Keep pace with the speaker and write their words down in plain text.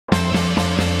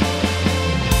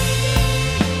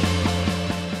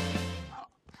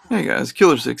Hey guys,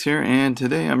 Killer6 here, and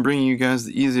today I'm bringing you guys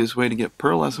the easiest way to get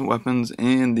Pearlescent weapons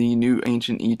and the new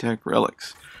ancient E-Tech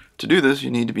Relics. To do this,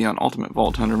 you need to be on Ultimate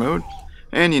Vault Hunter mode,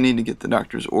 and you need to get the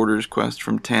Doctor's Orders quest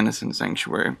from Tannis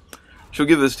Sanctuary. She'll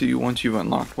give this to you once you've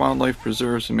unlocked Wildlife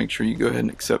Preserve, so make sure you go ahead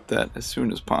and accept that as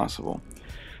soon as possible.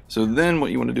 So then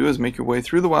what you want to do is make your way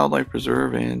through the Wildlife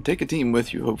Preserve and take a team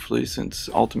with you, hopefully, since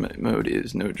Ultimate mode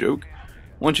is no joke.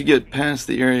 Once you get past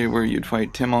the area where you'd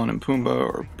fight Timon and Pumbaa,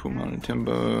 or Pumbaa and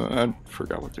Timba, I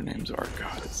forgot what their names are,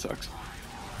 god, it sucks.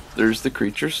 There's the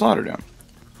creature Slaughterdown.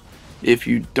 If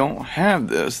you don't have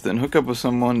this, then hook up with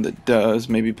someone that does,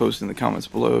 maybe post in the comments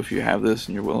below if you have this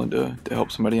and you're willing to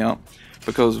help somebody out.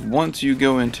 Because once you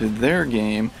go into their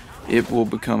game, it will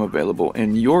become available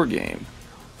in your game.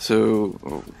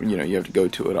 So, you know, you have to go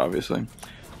to it, obviously.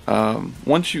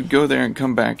 Once you go there and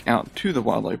come back out to the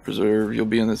Wildlife Preserve, you'll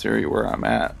be in this area where I'm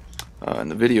at in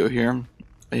the video here,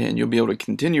 and you'll be able to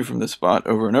continue from this spot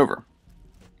over and over.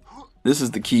 This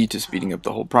is the key to speeding up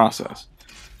the whole process,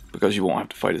 because you won't have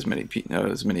to fight as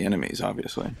many enemies,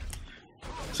 obviously.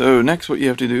 So next what you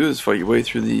have to do is fight your way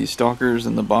through the stalkers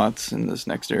and the bots in this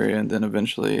next area, and then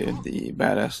eventually the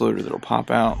badass loader that'll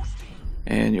pop out.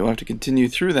 And you'll have to continue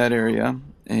through that area.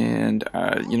 And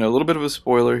you know, a little bit of a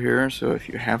spoiler here, so if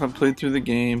you haven't played through the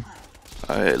game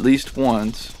at least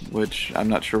once, which I'm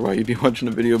not sure why you'd be watching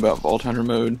a video about Vault Hunter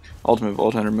mode, Ultimate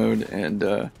Vault Hunter mode,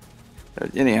 and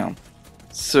anyhow,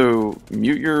 so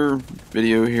mute your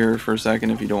video here for a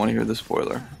second if you don't want to hear the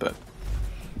spoiler, but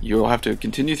you'll have to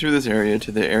continue through this area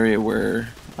to the area where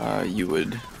you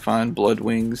would find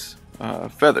Bloodwing's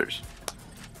feathers.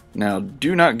 Now,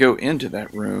 do not go into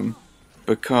that room,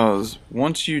 because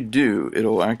once you do,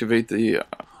 it'll activate the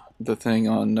thing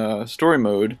on story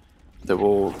mode that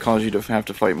will cause you to have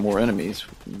to fight more enemies,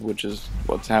 which is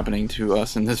what's happening to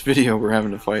us in this video. We're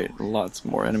having to fight lots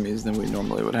more enemies than we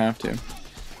normally would have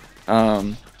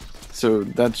to. So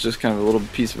that's just kind of a little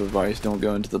piece of advice. Don't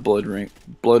go into the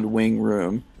Bloodwing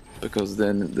room, because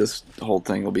then this whole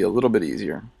thing will be a little bit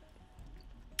easier.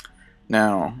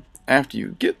 Now, after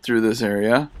you get through this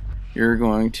area, you're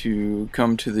going to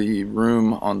come to the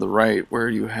room on the right where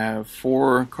you have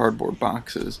 4 cardboard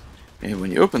boxes. And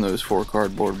when you open those 4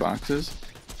 cardboard boxes,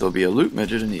 there'll be a loot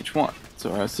midget in each one.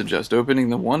 So I suggest opening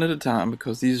them one at a time,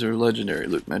 because these are legendary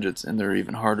loot midgets and they're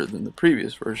even harder than the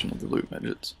previous version of the loot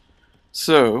midgets.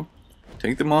 So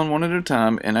take them on one at a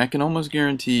time, and I can almost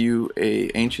guarantee you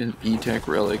a ancient E-Tech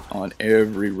relic on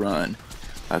every run.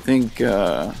 I think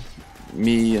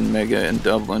me and Mega in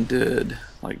Dublin did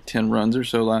like 10 runs or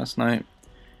so last night,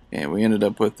 and we ended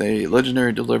up with a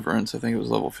legendary deliverance. I think it was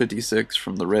level 56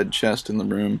 from the red chest in the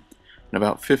room, and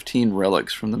about 15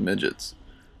 relics from the midgets.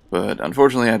 But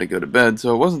unfortunately I had to go to bed,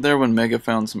 so I wasn't there when Mega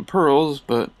found some pearls,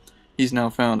 but he's now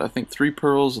found, I think, 3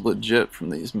 pearls legit from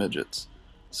these midgets.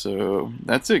 So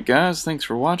that's it, guys. Thanks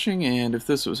for watching, and if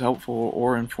this was helpful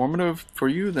or informative for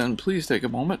you, then please take a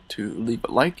moment to leave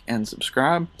a like and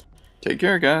subscribe. Take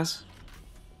care, guys.